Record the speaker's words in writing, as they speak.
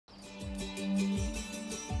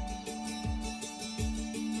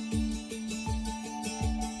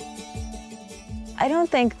I don't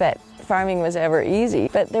think that farming was ever easy,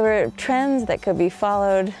 but there were trends that could be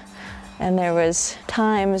followed, and there was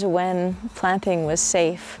times when planting was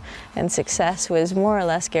safe and success was more or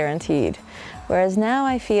less guaranteed. Whereas now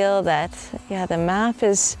I feel that, yeah, the map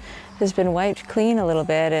has been wiped clean a little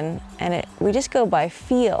bit, and we just go by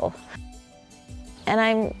feel. And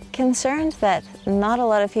I'm concerned that not a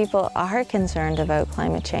lot of people are concerned about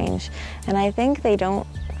climate change, and I think they don't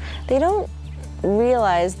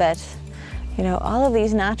realize that, you know, all of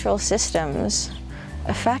these natural systems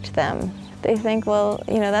affect them. They think, well,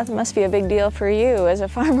 you know, that must be a big deal for you as a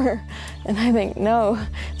farmer. And I think, no,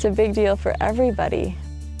 it's a big deal for everybody.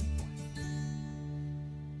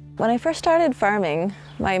 When I first started farming,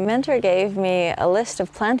 my mentor gave me a list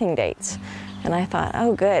of planting dates. And I thought,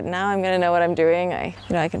 oh good, now I'm going to know what I'm doing.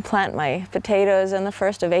 I can plant my potatoes on the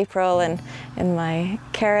 1st of April and my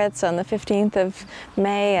carrots on the 15th of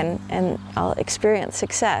May, and I'll experience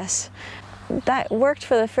success. That worked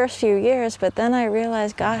for the first few years, but then I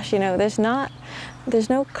realized, gosh, you know, there's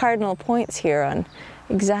no cardinal points here on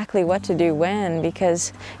exactly what to do when,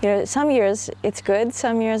 because, you know, some years it's good,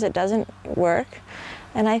 some years it doesn't work.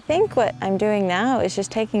 And I think what I'm doing now is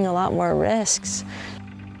just taking a lot more risks.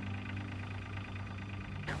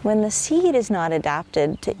 When the seed is not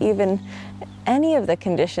adapted to even any of the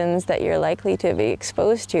conditions that you're likely to be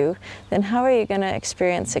exposed to, then how are you going to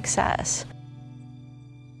experience success?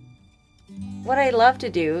 What I love to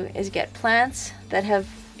do is get plants that have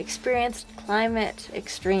experienced climate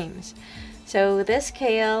extremes. So this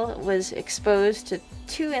kale was exposed to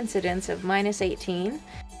 2 incidents of -18.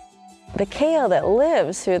 The kale that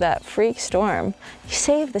lives through that freak storm, you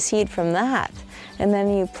save the seed from that, and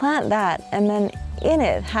then you plant that, and then in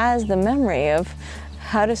it has the memory of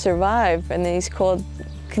how to survive in these cold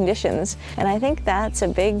conditions. And I think that's a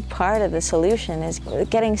big part of the solution, is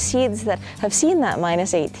getting seeds that have seen that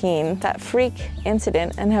 -18, that freak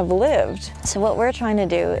incident, and have lived. So what we're trying to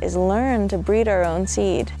do is learn to breed our own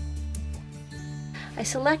seed. I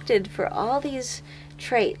selected for all these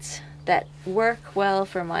traits that work well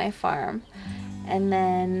for my farm, and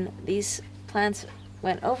then these plants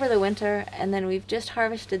went over the winter, and then we've just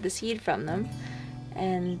harvested the seed from them.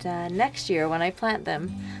 And next year when I plant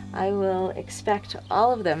them, I will expect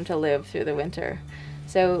all of them to live through the winter.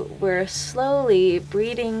 So we're slowly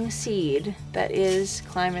breeding seed that is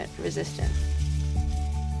climate resistant.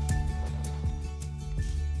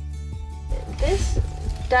 This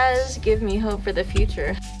does give me hope for the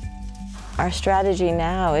future. Our strategy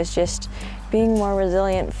now is just being more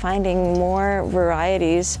resilient, finding more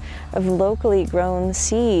varieties of locally grown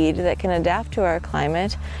seed that can adapt to our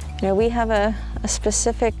climate. You know, we have a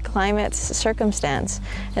specific climate circumstance,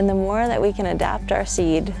 and the more that we can adapt our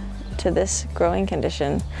seed to this growing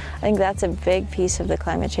condition, I think that's a big piece of the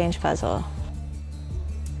climate change puzzle.